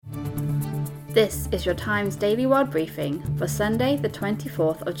This is your Times Daily World Briefing for Sunday, the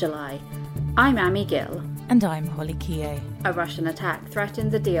 24th of July. I'm Amy Gill. And I'm Holly Kie. A Russian attack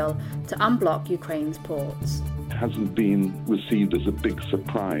threatens a deal to unblock Ukraine's ports. It hasn't been received as a big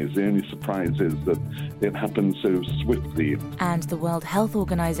surprise. The only surprise is that it happened so swiftly. And the World Health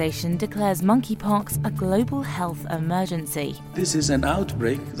Organization declares monkeypox a global health emergency. This is an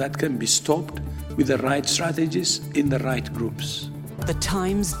outbreak that can be stopped with the right strategies in the right groups. The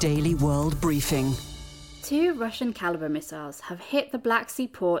Times Daily World Briefing. 2 Russian Kalibr missiles have hit the Black Sea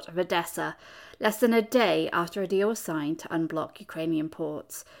port of Odessa less than a day after a deal was signed to unblock Ukrainian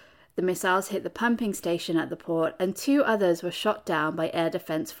ports. The missiles hit the pumping station at the port and 2 others were shot down by air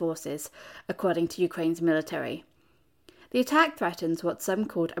defense forces, according to Ukraine's military. The attack threatens what some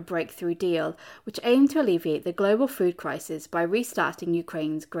called a breakthrough deal, which aimed to alleviate the global food crisis by restarting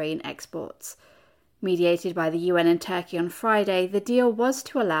Ukraine's grain exports. Mediated by the UN and Turkey on Friday, the deal was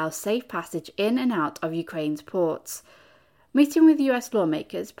to allow safe passage in and out of Ukraine's ports. Meeting with US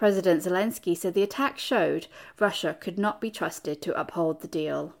lawmakers, President Zelensky said the attack showed Russia could not be trusted to uphold the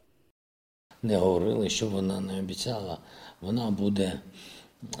deal.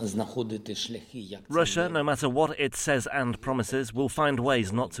 Russia, no matter what it says and promises, will find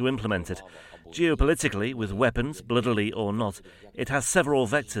ways not to implement it. Geopolitically, with weapons, bloodily or not, it has several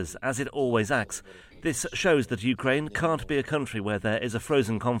vectors, as it always acts. This shows that Ukraine can't be a country where there is a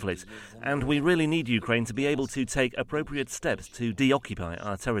frozen conflict, and we really need Ukraine to be able to take appropriate steps to deoccupy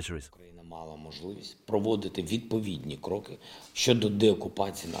our territories.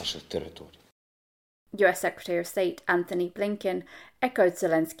 US Secretary of State Antony Blinken echoed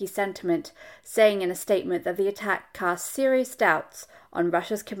Zelensky's sentiment, saying in a statement that the attack cast serious doubts on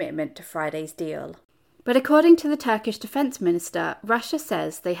Russia's commitment to Friday's deal. But according to the Turkish defense minister, Russia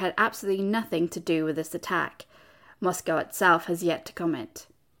says they had absolutely nothing to do with this attack. Moscow itself has yet to comment.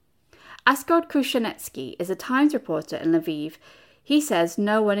 Asgard Krushenetsky is a Times reporter in Lviv. He says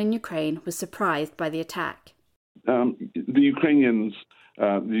no one in Ukraine was surprised by the attack. The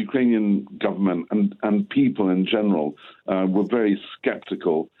Ukrainian government and people in general were very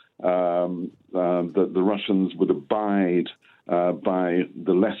sceptical that the Russians would abide by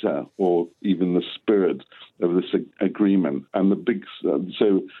the letter or even the spirit of this agreement. And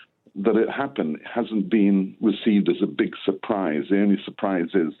so that it happened hasn't been received as a big surprise. The only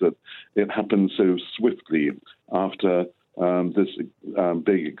surprise is that it happened so swiftly after this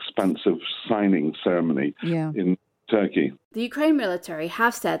big, expansive signing ceremony in Turkey. The Ukraine military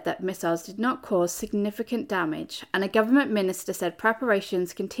have said that missiles did not cause significant damage, and a government minister said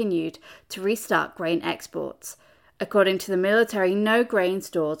preparations continued to restart grain exports. According to the military, no grain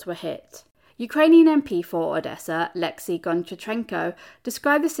stores were hit. Ukrainian MP for Odessa, Alexei Goncharchenko,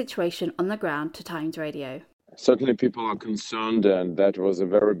 described the situation on the ground to Times Radio. Certainly people are concerned, and that was a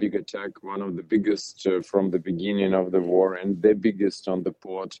very big attack, one of the biggest from the beginning of the war and the biggest on the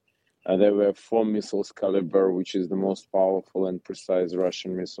port. There were 4 missiles Kalibr, which is the most powerful and precise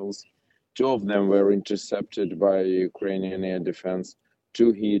Russian missiles. 2 of them were intercepted by Ukrainian air defense.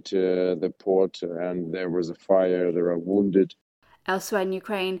 2 hit the port, and there was a fire. There are wounded. Elsewhere in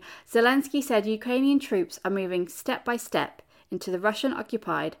Ukraine, Zelensky said Ukrainian troops are moving step by step into the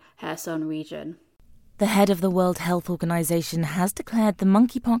Russian-occupied Kherson region. The head of the World Health Organization has declared the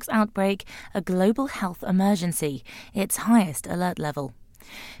monkeypox outbreak a global health emergency, its highest alert level.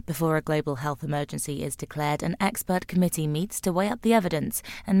 Before a global health emergency is declared, an expert committee meets to weigh up the evidence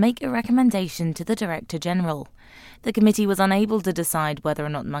and make a recommendation to the Director General. The committee was unable to decide whether or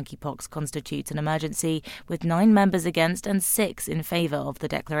not monkeypox constitutes an emergency, with 9 members against and 6 in favour of the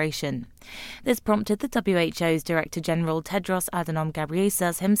declaration. This prompted the WHO's Director General Tedros Adhanom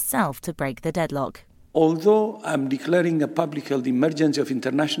Ghebreyesus himself to break the deadlock. Although I'm declaring a public health emergency of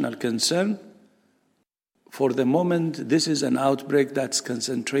international concern, for the moment, this is an outbreak that's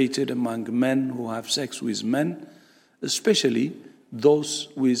concentrated among men who have sex with men, especially those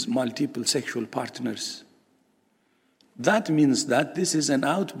with multiple sexual partners. That means that this is an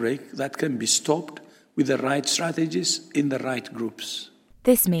outbreak that can be stopped with the right strategies in the right groups.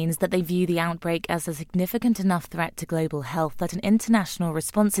 This means that they view the outbreak as a significant enough threat to global health that an international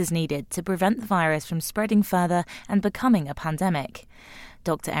response is needed to prevent the virus from spreading further and becoming a pandemic.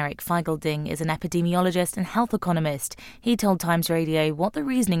 Dr. Eric Feigelding is an epidemiologist and health economist. He told Times Radio what the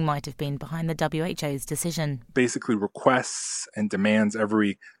reasoning might have been behind the WHO's decision. Basically requests and demands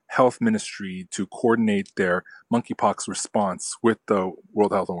every health ministry to coordinate their monkeypox response with the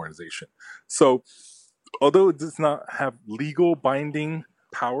World Health Organization. So, although it does not have legal binding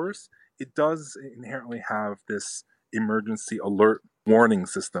powers, it does inherently have this emergency alert warning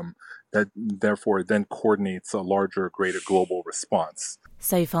system that therefore then coordinates a larger, greater global response.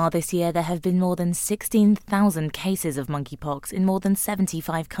 So far this year, there have been more than 16,000 cases of monkeypox in more than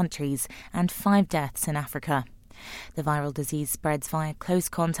 75 countries and 5 deaths in Africa. The viral disease spreads via close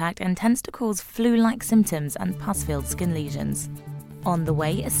contact and tends to cause flu-like symptoms and pus-filled skin lesions. On the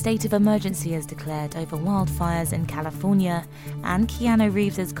way, a state of emergency is declared over wildfires in California, and Keanu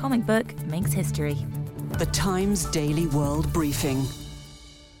Reeves' comic book makes history. The Times Daily World Briefing.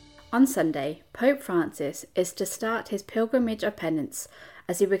 On Sunday, Pope Francis is to start his pilgrimage of penance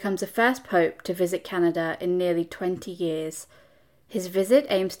as he becomes the first pope to visit Canada in nearly 20 years. His visit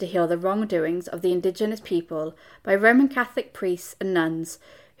aims to heal the wrongdoings of the Indigenous people by Roman Catholic priests and nuns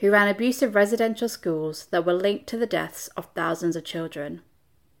who ran abusive residential schools that were linked to the deaths of thousands of children.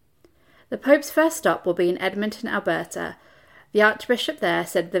 The Pope's first stop will be in Edmonton, Alberta. The Archbishop there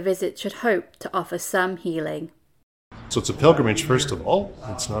said the visit should hope to offer some healing. So it's a pilgrimage, first of all.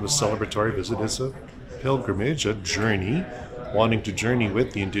 It's not a celebratory visit, it's a pilgrimage, a journey, wanting to journey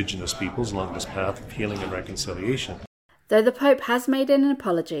with the Indigenous peoples along this path of healing and reconciliation. Though the Pope has made an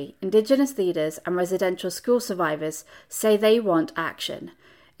apology, Indigenous leaders and residential school survivors say they want action,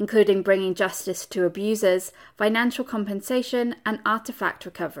 including bringing justice to abusers, financial compensation, and artefact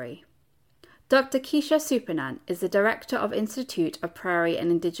recovery. Dr. Keisha Supanan is the Director of Institute of Prairie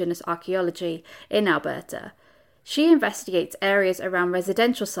and Indigenous Archaeology in Alberta. She investigates areas around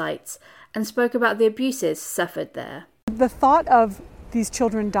residential sites and spoke about the abuses suffered there. The thought of these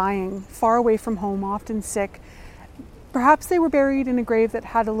children dying far away from home, often sick, perhaps they were buried in a grave that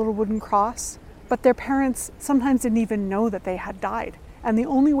had a little wooden cross, but their parents sometimes didn't even know that they had died. And the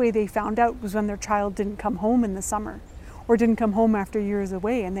only way they found out was when their child didn't come home in the summer or didn't come home after years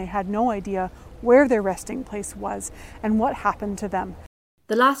away, and they had no idea where their resting place was and what happened to them.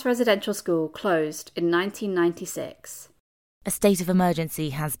 The last residential school closed in 1996. A state of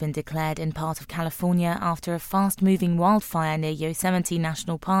emergency has been declared in part of California after a fast-moving wildfire near Yosemite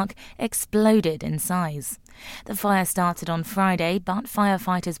National Park exploded in size. The fire started on Friday, but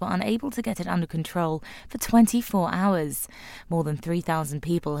firefighters were unable to get it under control for 24 hours. More than 3,000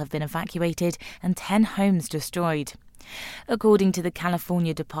 people have been evacuated and 10 homes destroyed. According to the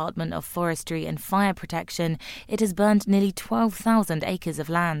California Department of Forestry and Fire Protection, it has burned nearly 12,000 acres of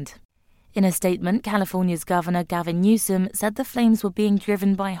land. In a statement, California's Governor Gavin Newsom said the flames were being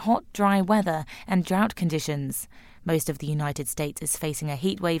driven by hot, dry weather and drought conditions. Most of the United States is facing a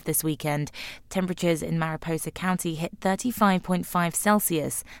heat wave this weekend. Temperatures in Mariposa County hit 35.5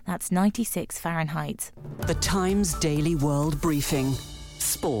 Celsius, that's 96 Fahrenheit. The Times Daily World Briefing.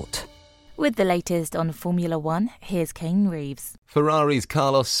 Sport. With the latest on Formula One, here's Keanu Reeves. Ferrari's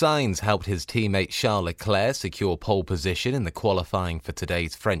Carlos Sainz helped his teammate Charles Leclerc secure pole position in the qualifying for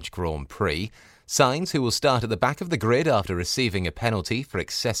today's French Grand Prix. Sainz, who will start at the back of the grid after receiving a penalty for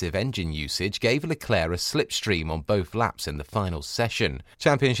excessive engine usage, gave Leclerc a slipstream on both laps in the final session.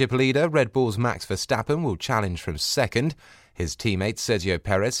 Championship leader Red Bull's Max Verstappen will challenge from second. His teammate Sergio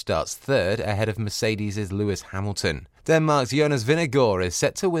Perez starts third ahead of Mercedes' Lewis Hamilton. Denmark's Jonas Vingegaard is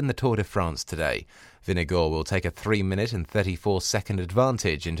set to win the Tour de France today. Vingegaard will take a 3-minute and 34-second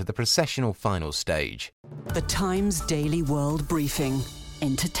advantage into the processional final stage. The Times Daily World Briefing.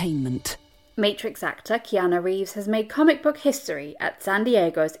 Entertainment. Matrix actor Keanu Reeves has made comic book history at San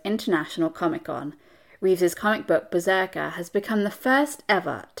Diego's International Comic-Con. Reeves' comic book Berserker has become the first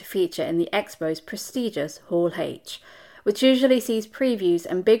ever to feature in the Expo's prestigious Hall H, which usually sees previews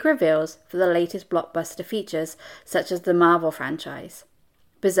and big reveals for the latest blockbuster features, such as the Marvel franchise.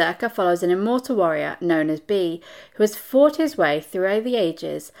 Berserker follows an immortal warrior known as B, who has fought his way through the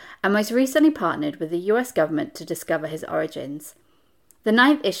ages and most recently partnered with the US government to discover his origins. The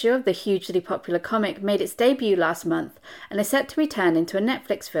 9th issue of the hugely popular comic made its debut last month and is set to be turned into a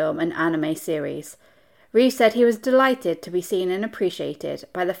Netflix film and anime series. Reeves said he was delighted to be seen and appreciated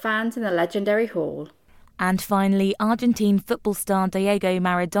by the fans in the legendary hall. And finally, Argentine football star Diego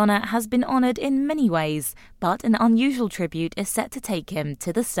Maradona has been honoured in many ways, but an unusual tribute is set to take him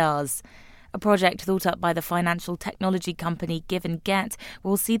to the stars. A project thought up by the financial technology company Give and Get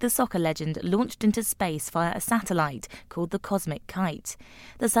will see the soccer legend launched into space via a satellite called the Cosmic Kite.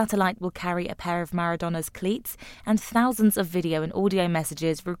 The satellite will carry a pair of Maradona's cleats and thousands of video and audio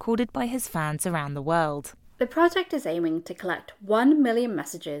messages recorded by his fans around the world. The project is aiming to collect 1 million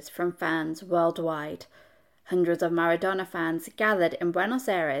messages from fans worldwide. Hundreds of Maradona fans gathered in Buenos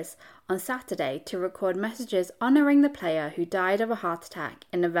Aires on Saturday to record messages honouring the player who died of a heart attack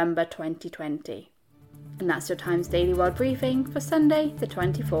in November 2020. And that's your Times Daily World Briefing for Sunday, the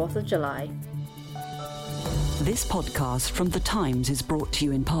 24th of July. This podcast from The Times is brought to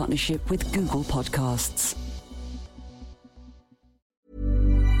you in partnership with Google Podcasts.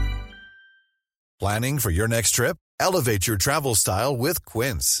 Planning for your next trip? Elevate your travel style with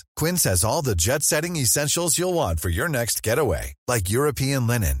Quince. Quince has all the jet-setting essentials you'll want for your next getaway, like European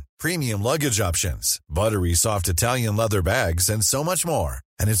linen, premium luggage options, buttery soft Italian leather bags, and so much more.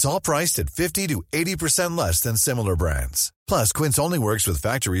 And it's all priced at 50 to 80% less than similar brands. Plus, Quince only works with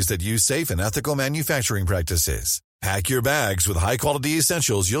factories that use safe and ethical manufacturing practices. Pack your bags with high-quality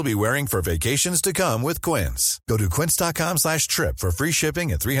essentials you'll be wearing for vacations to come with Quince. Go to quince.com/trip for free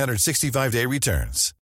shipping and 365-day returns.